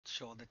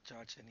shoulder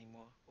charge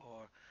anymore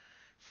or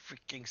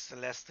freaking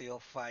celestial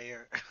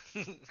fire.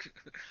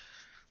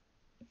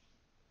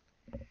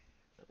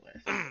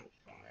 Celestial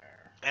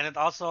fire. And it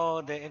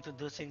also they're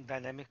introducing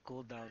dynamic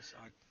cooldowns.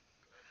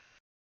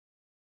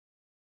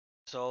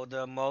 So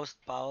the most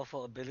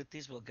powerful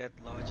abilities will get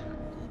larger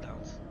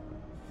cooldowns.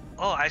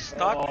 Oh, I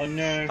Oh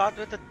no. start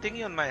with a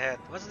thingy on my head.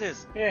 What's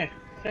this? Yeah,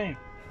 same.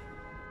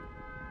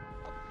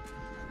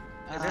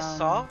 Is this Um,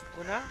 Saw,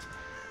 Una?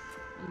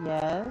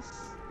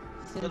 yes.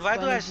 But Since why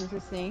do when is this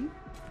a thing?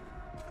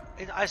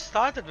 I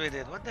started with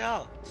it. What the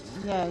hell?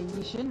 Yeah,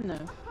 you shouldn't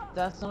have.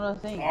 That's not a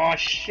thing. Oh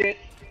shit.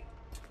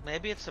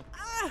 Maybe it's a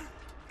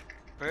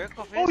perk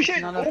of Oh It's his? shit.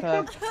 not a Oh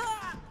perk.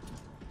 fuck.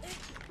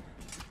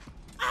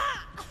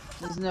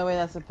 There's no way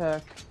that's a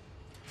perk.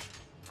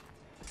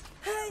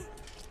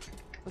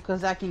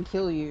 Because that can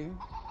kill you.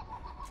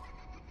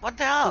 What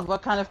the So hell?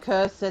 what kind of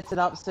curse sets it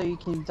up so you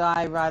can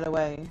die right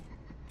away?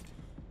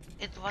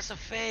 It was a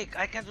fake.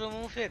 I can't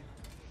remove it.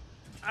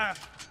 Ah,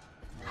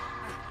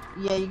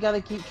 Yeah, you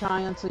gotta keep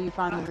trying until you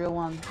find the real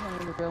one. One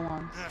of the real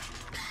ones.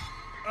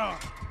 ah,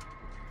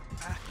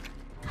 ah,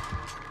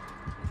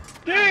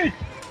 Dude,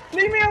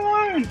 leave me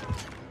alone.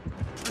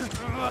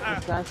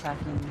 This guy's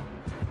hacking.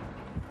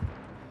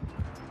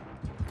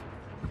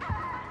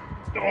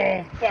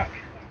 Oh fuck.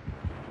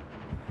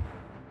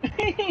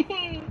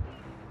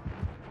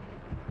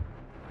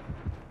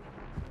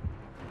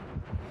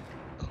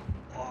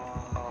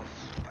 oh,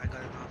 I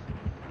got it off.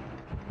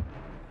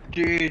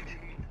 Dude,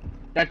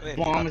 that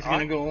Wait, you bomb got is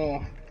gonna on? go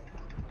off.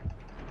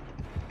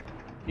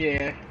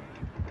 Yeah.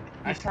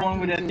 I He's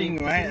spawned with hacking that too. thing,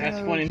 This right? isn't I a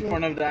spawned in legit.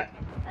 front of that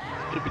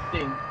stupid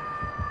thing.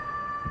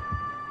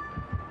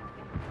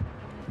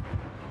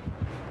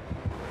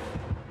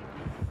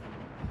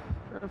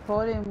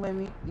 Report him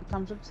when he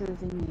comes up to the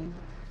thingy.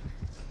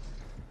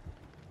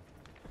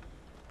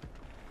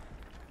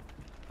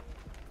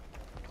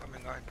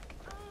 Coming on.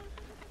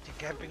 Is he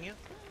camping you?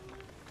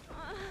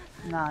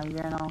 Nah, you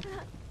ran off.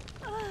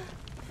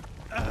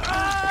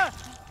 Ah!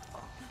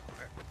 Oh,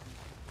 okay.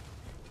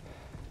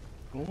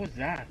 What was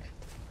that?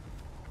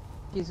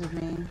 He's with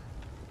me.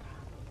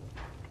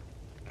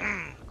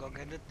 Go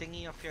get the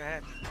thingy off your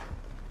head.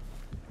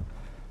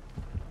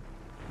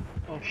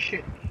 Oh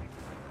shit.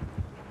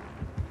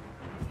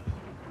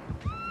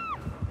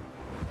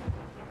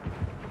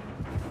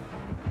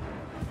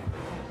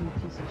 You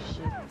piece of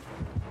shit.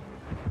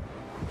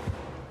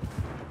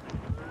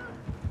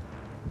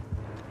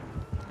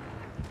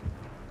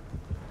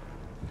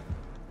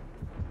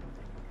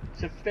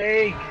 It's a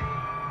fake.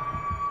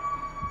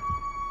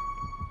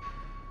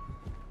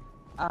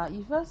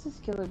 You've versed this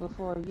killer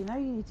before. You know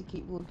you need to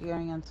keep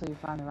going until you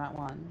find the right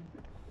one.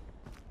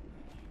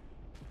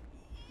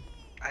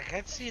 I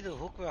can't see the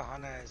hook where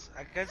Hana is.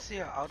 I can't see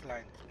her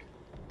outline.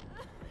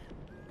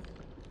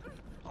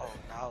 Oh,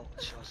 now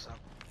it shows up.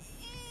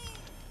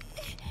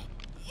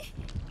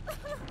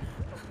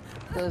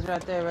 Killer's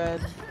right there,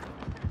 Red.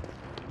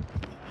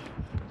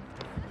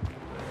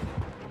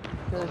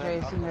 Go Killer's ahead,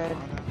 I'll racing, go for Red.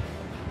 Hana.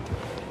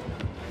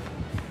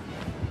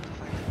 To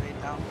find the way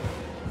down.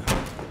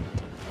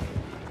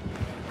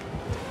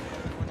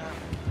 Una.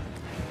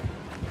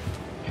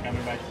 She's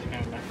coming back, she's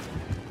coming back.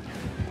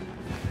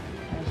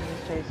 And she's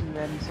just chasing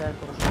Red in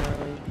circles,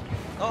 really.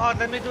 Oh,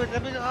 let me do it.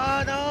 Let me do.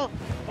 Oh no!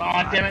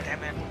 Oh damn it.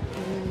 Damn it!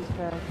 He's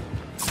back.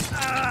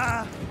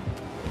 Ah!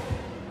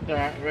 It's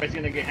alright, Red's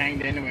gonna get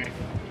hanged anyway.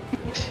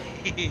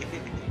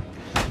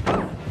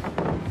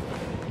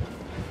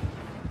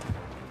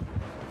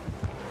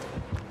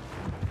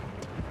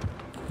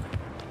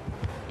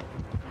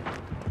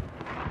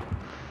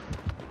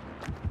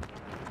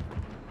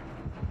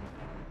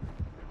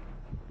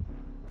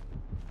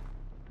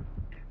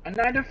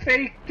 Another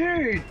fake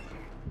dude!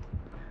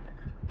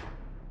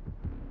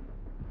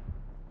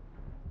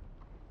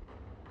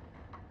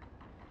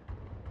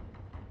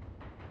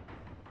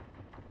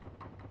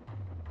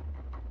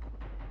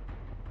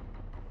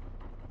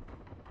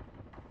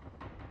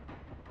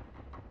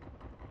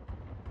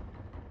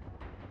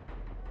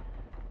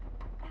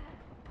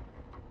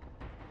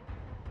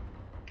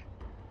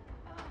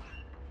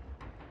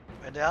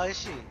 Where the hell is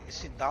she? Is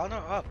she down or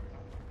up?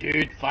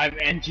 Dude, 5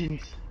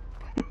 engines.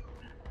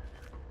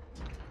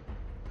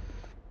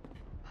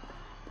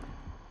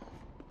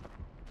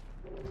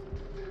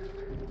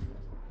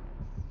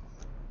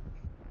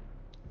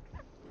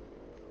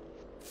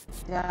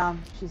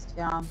 Down. She's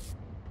down.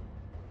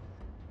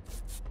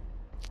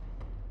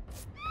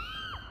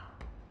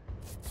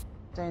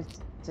 Don't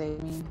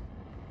save me.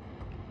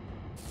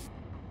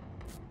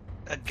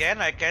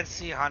 Again, I can't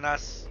see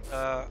Hana's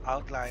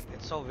outline.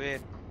 It's so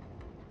weird.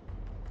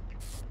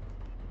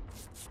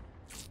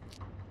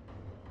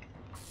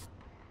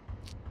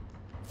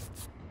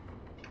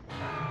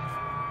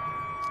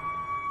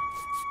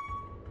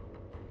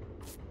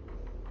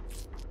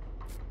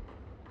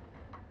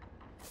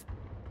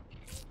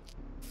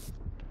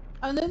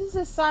 Oh no, this is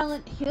a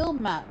Silent Hill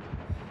map.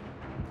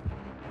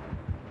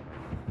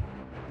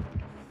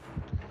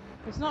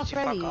 It's Did not she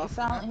fuck Freddy, it's off, Una?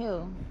 Silent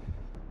Hill.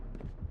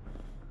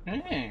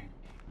 Hey.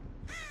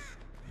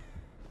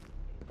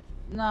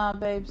 Nah,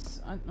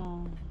 babes.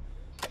 Oh,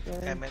 okay.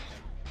 Damn it.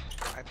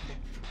 I think.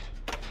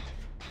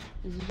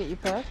 Did you get your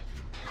perk?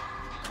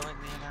 Come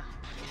with me, Hannah.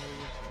 I can hear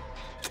you.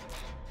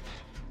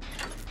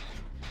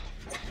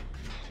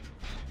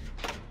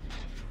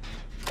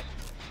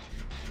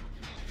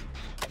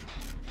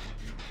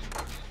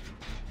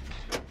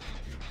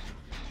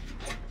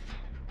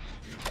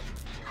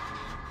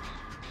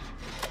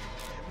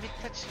 Let me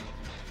touch you.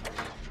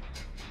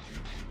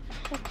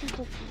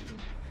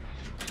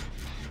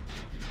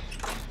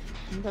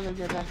 I'm gonna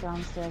go back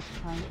downstairs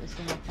to try and get this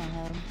thing off my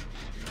head.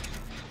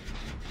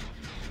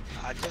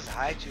 I'll just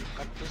hide you.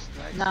 Cut those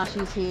strikes. Nah,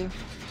 she's here.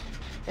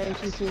 Hey,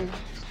 she's here.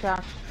 Just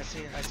crouch. I see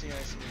her, I see her,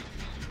 I see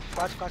her.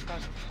 Crouch, crouch,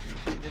 crouch.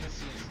 She didn't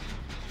see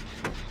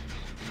us.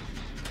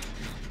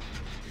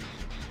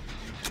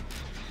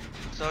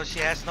 So she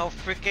has no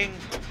freaking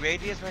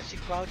radius when she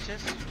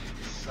crouches?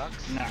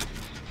 Sucks. No.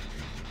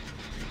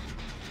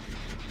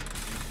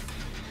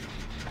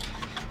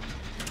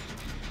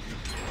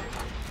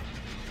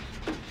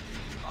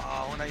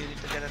 Oh, now you need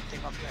to get that thing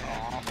off your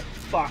head. Oh,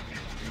 fuck.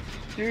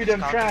 Dude, I'm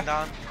Counting trapped.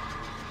 down.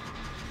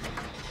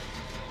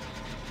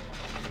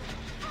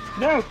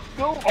 No,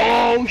 go.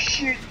 Oh,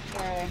 shit.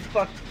 Oh,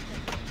 fuck.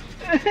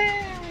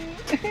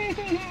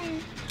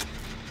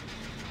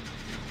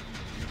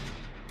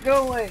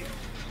 Go away.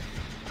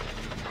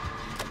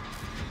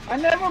 I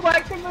never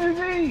liked the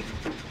movie.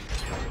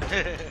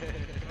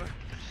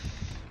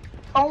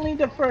 Only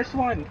the first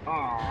one.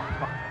 Oh,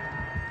 fuck.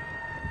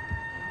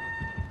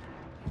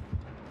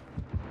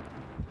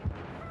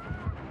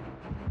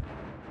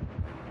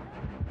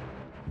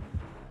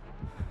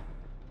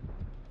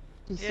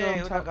 She's Yeah, still on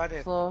Huda top got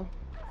it. floor.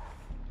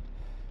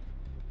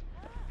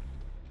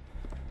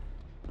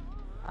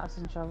 That's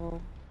in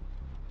trouble.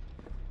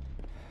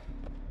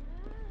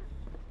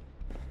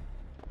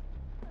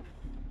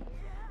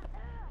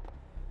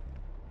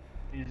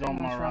 He's I'm on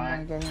not my sure I'm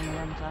right. gonna get him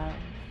one time.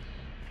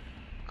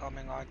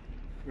 Coming on.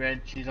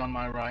 Red, she's on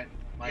my right.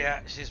 Like,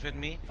 Yeah, she's with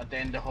me. at the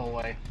end of the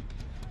hallway.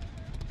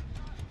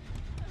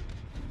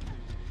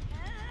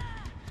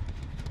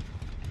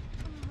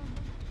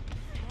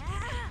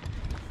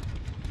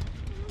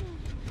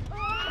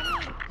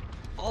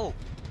 Oh!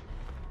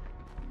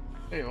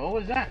 Hey, what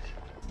was that?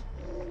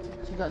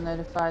 She got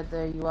notified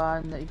there you are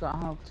and that you got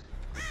hugged.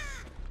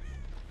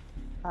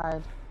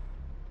 Hide.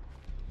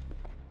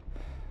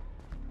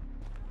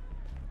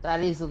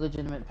 That is a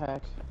legitimate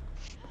perk.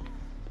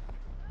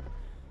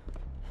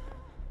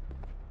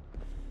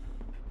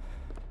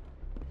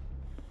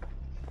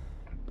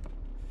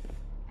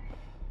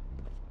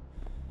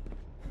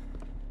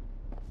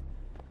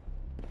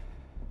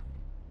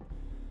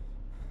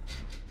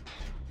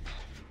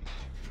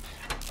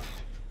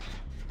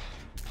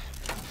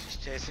 She's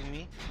chasing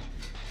me.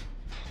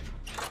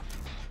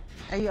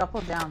 Are you up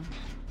or down?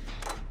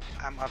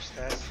 I'm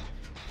upstairs.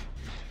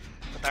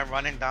 But I'm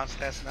running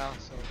downstairs now,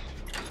 so.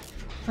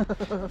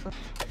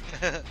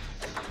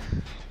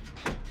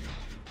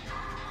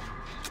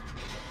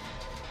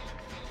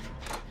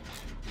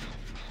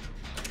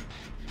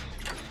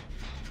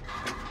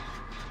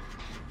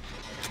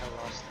 I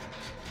lost her.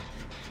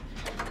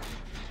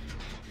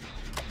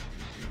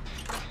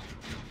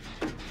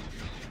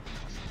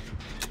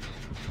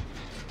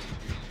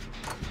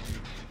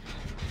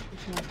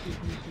 It's not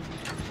keeping me from it.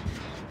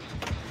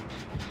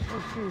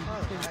 Oh, shoot.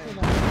 Oh, Good, hi. good.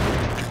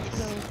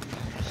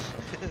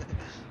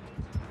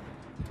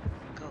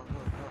 Go,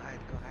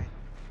 hide, go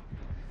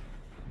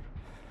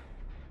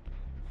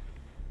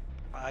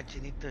hide.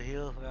 You need to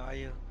heal. Where are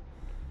you?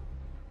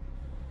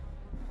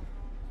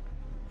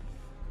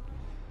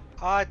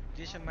 Ah,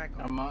 use your mic.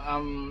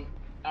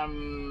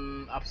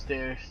 I'm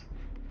upstairs.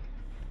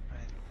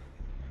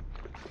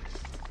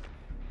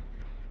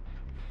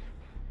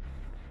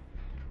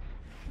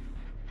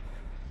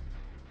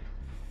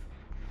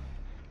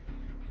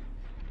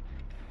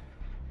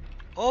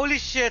 Holy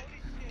shit!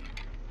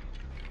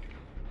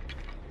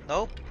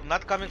 Nope, I'm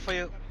not coming for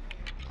you.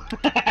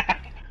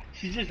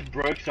 She just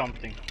broke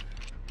something.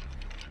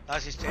 Now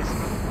she's chasing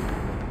me.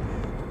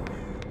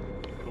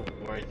 Cool,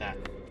 where is that?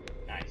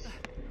 Nice.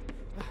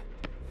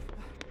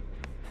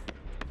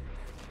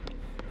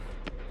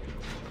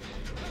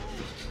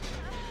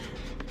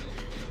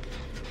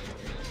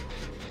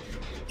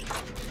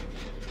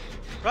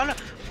 Run!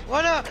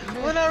 Wanna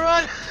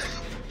run!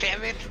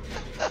 Damn it!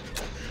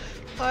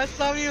 Oh, I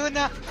saw you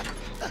now.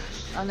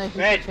 Oh no, she's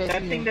Red, still that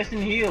chasing thing you.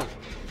 doesn't heal.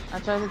 I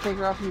tried to take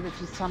her off you, but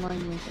she's tunneling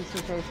you. She's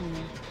still chasing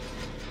you.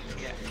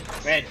 Yeah.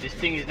 Red, this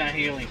thing is not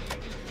healing.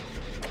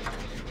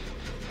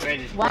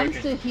 Red is One's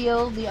broken. to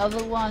heal, the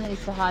other one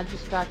is to hide your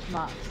scratch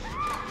marks.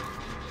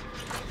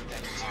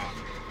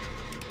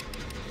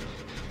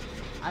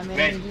 I mainly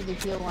Red. do the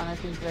heal one, I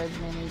think Red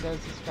mainly does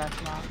the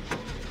scratch marks.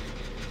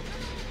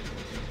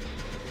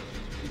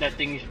 That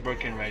thing is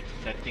broken, Red.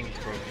 That thing is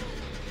broken.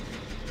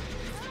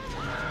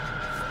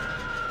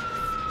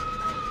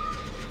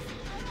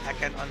 I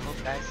can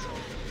unhook, guys. So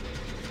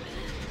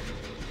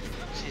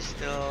she's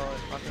still in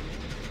front of me.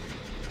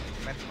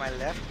 Went to my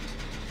left.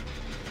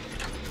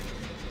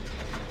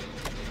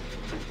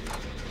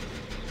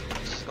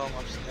 She's going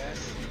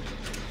upstairs.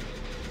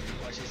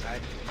 Or she's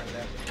hiding to my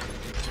left.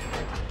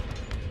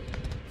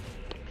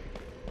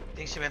 I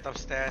think she went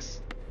upstairs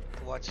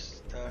to watch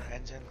the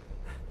engine.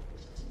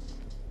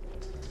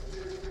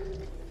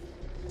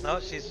 No,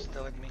 she's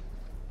still with me.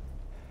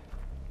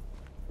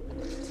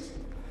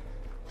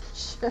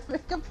 Shit,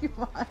 make up your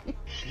mind.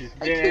 She's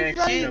I there, keep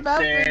running she's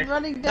backwards, upstairs.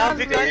 running down,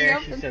 because- running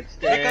up. She's And...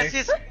 upstairs. Because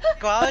she's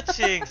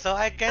crouching, so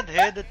I can't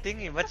hear the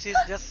thingy, but she's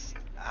just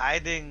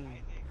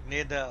hiding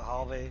near the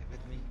hallway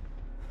with me.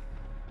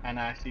 I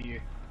know, I see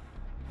you.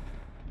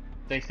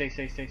 Stay.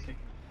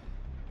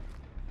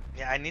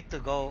 Yeah, I need to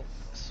go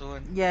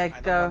soon. Yeah, I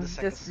don't go. want the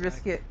second Just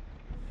risk snipe. it.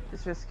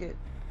 Just risk it.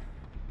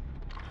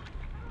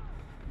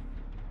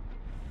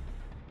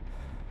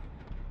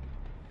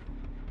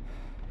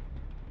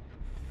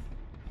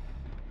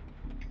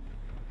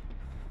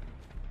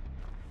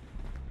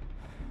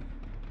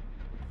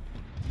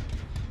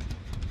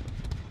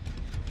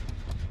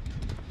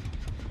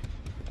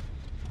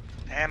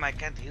 Damn, I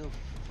can't heal.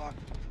 Fuck.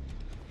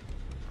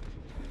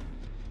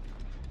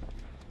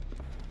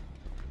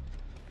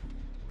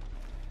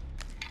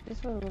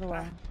 Just for a little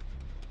while.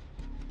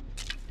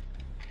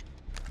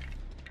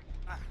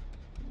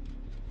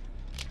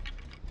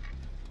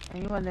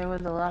 Anyone know where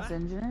the last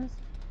engine is?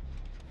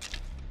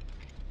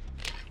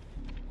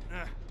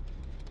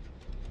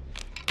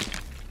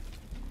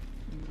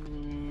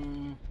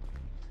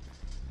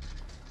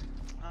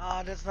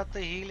 Ah, that's not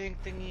the healing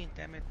thingy,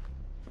 damn it.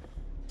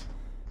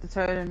 The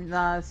totem,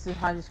 no, it's the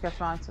hydro scratch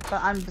marks.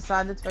 But I'm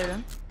beside the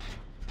totem.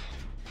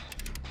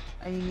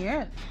 Are you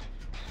near it?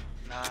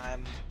 Nah,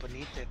 I'm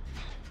beneath it.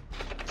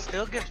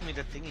 Still gives me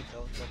the thingy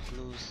though, the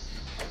blues.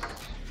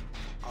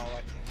 Oh,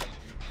 I think.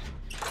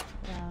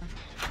 Yeah.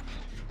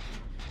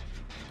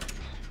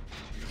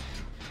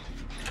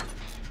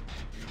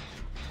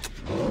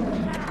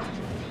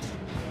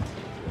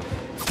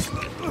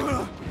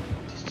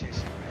 Just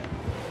chasing red.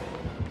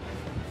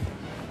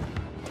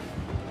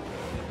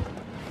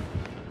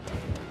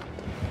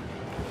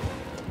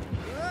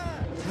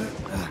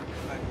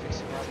 I'm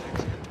fixing off the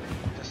exit.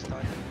 Just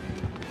started.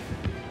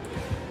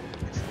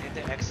 It's near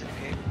the exit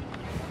gate.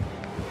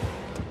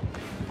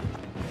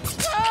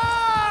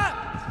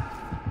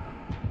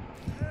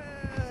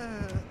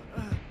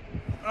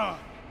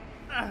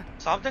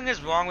 Something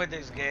is wrong with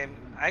this game.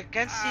 I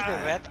can see the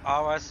red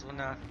auras when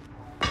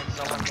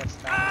someone gets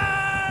down.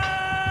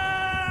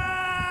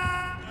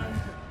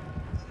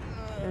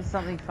 There's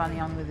something funny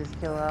on with this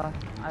killer.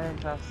 I don't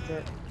trust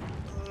it.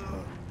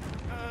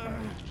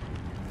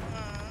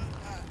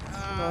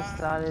 It all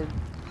started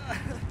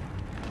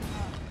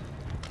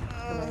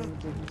the way we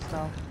did and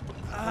stuff.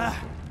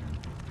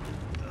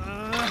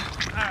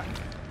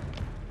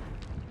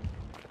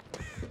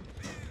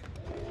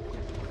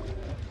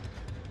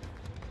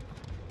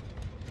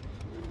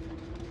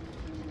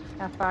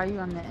 How far are you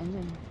on the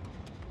engine?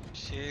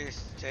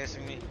 She's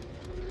chasing me.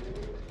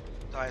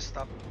 So I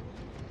stop.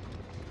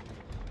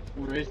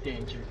 Where is the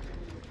engine?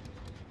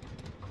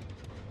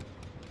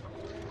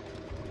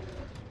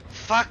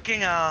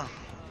 Fucking hell.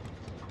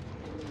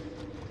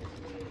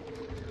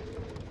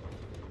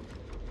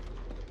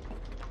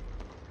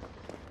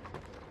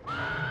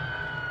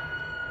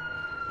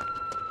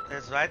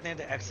 It's right near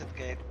the exit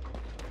gate.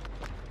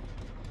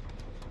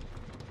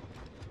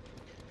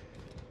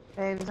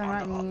 Babes, I'm On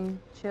right the near you.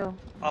 Chill.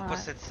 I'm alright.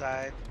 Opposite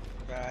side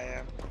where I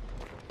am.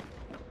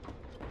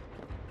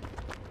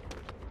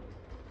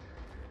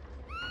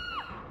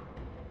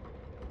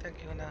 Thank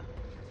you, Huna.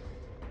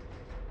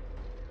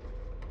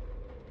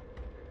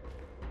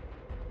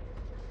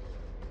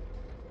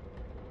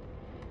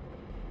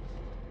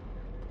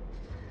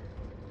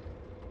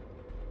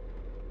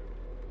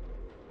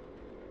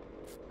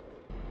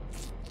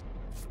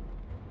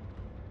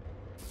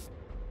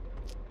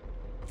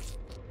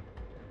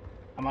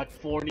 I'm at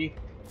 40.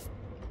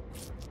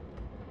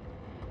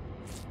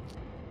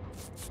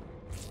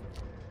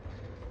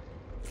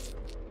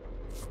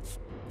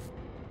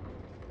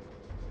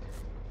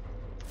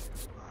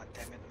 Oh,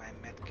 damn it, my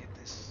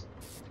medkit is...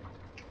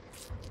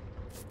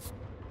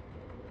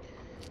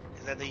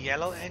 Is that the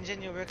yellow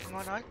engine you're working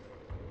on, Art?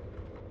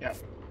 Yep.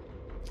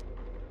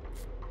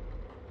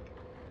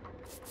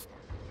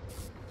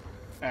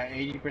 At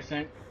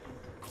 80%.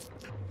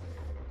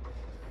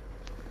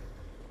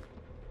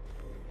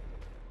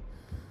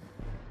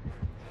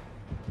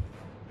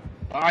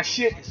 Ah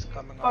shit! He's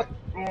coming Fuck!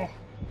 on. Oh.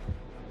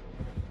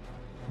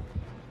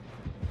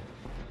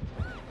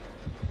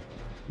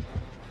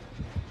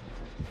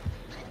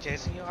 She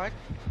chasing you, Art?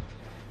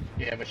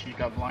 Yeah, but she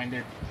got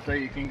blinded. So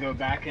you can go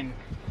back and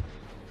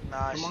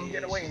Nah, come on, she's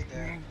get away.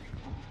 there.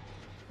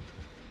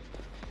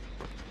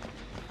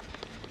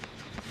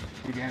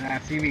 You did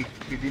not see me.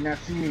 You did not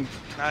see me.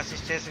 Nah,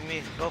 she's chasing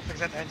me. Go fix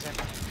that engine.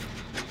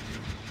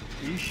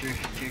 Are you sure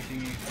she's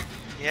chasing you?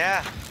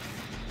 Yeah.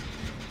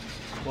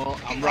 Well,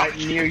 I'm right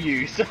near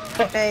you, so.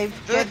 Babe,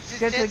 Dude, get she's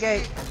to the chasing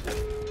gate. me.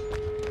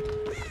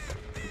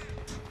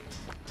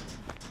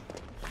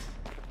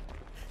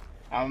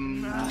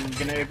 I'm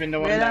gonna open the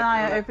one Red and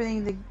I that. are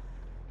opening the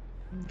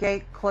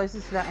gate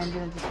closest to that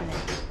engine and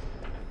disconnect.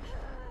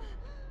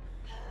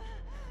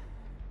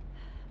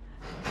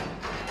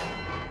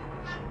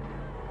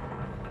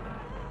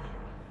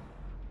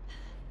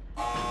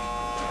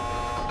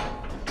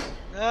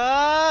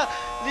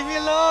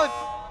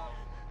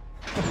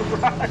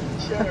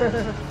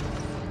 there.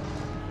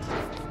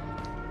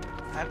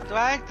 I'm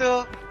trying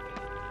to.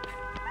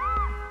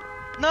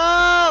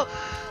 No!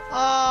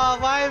 Oh,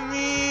 why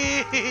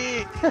me?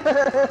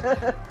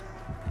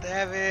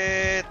 Damn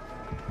it!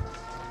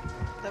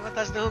 Never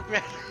touch the hook,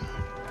 man.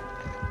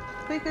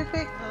 Quick, quick,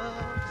 quick.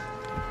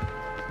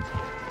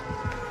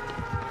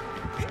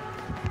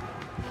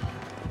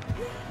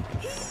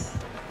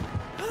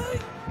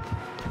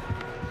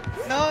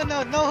 No,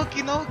 no, no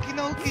hooky, no hooky,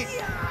 no hooky.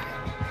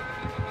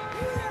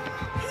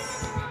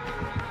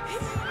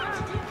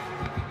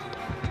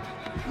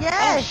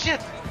 Yes! Oh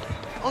shit!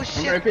 Oh I'm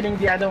shit! opening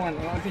the other one.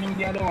 I'm opening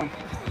the other one.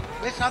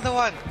 Which other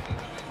one?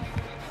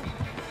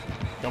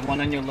 The one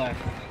on your left.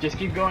 Just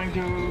keep going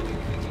to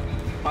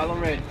follow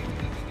red.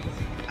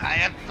 I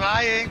am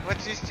trying,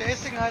 but she's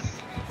chasing us.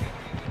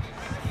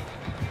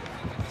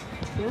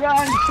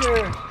 Run,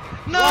 sir!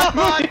 No!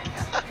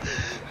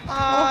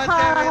 Oh,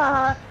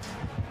 damn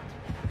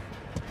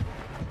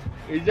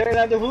Is there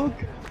another hook?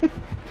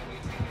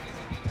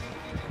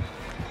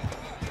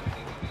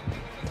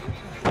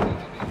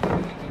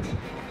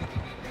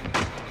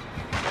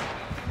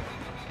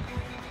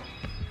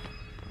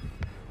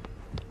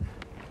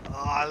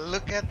 Oh,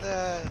 look at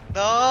the...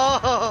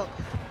 No!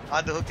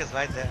 Oh, the hook is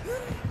right there.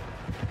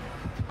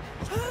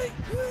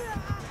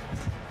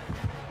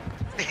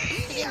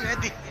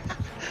 Ready?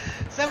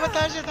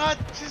 Sabotage it out!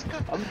 She's go...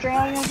 I'm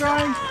trying.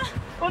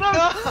 Oh no!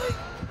 No!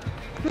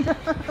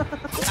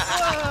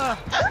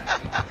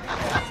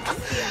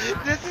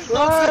 This is so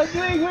good.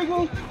 Doing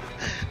wiggle.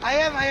 I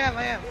am.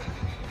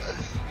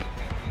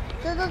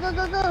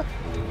 Go.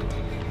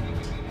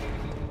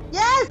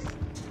 Yes!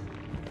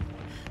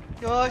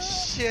 Oh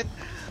shit.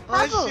 Oh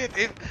Hazel, shit.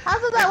 If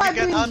Hazel, that we like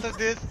get me. out of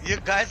this, you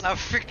guys are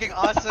freaking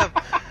awesome.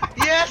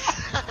 Yes!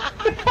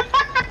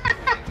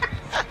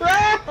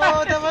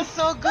 Oh, that was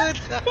so good.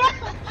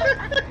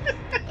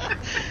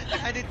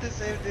 I need to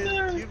save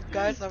this. You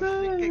guys are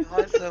freaking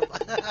awesome.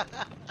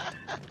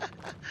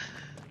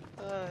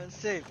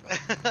 Save.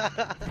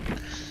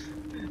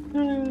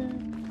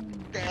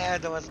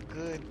 Damn, that was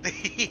good.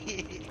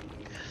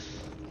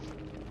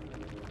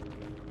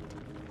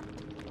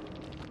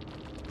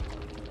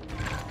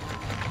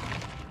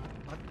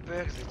 What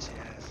perks did she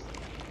have?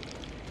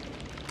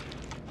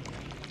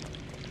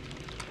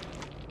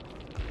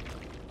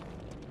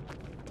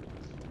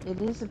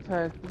 It is a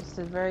perk, but it's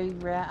a very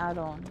rare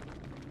add-on.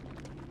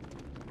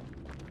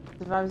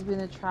 Survivor's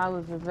been a trial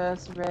with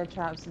reverse rare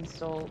traps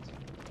installed.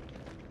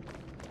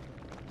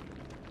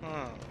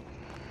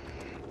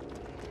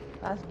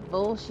 That's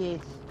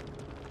bullshit.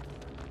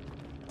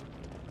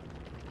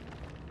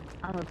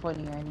 I'm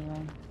reporting you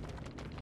anyway.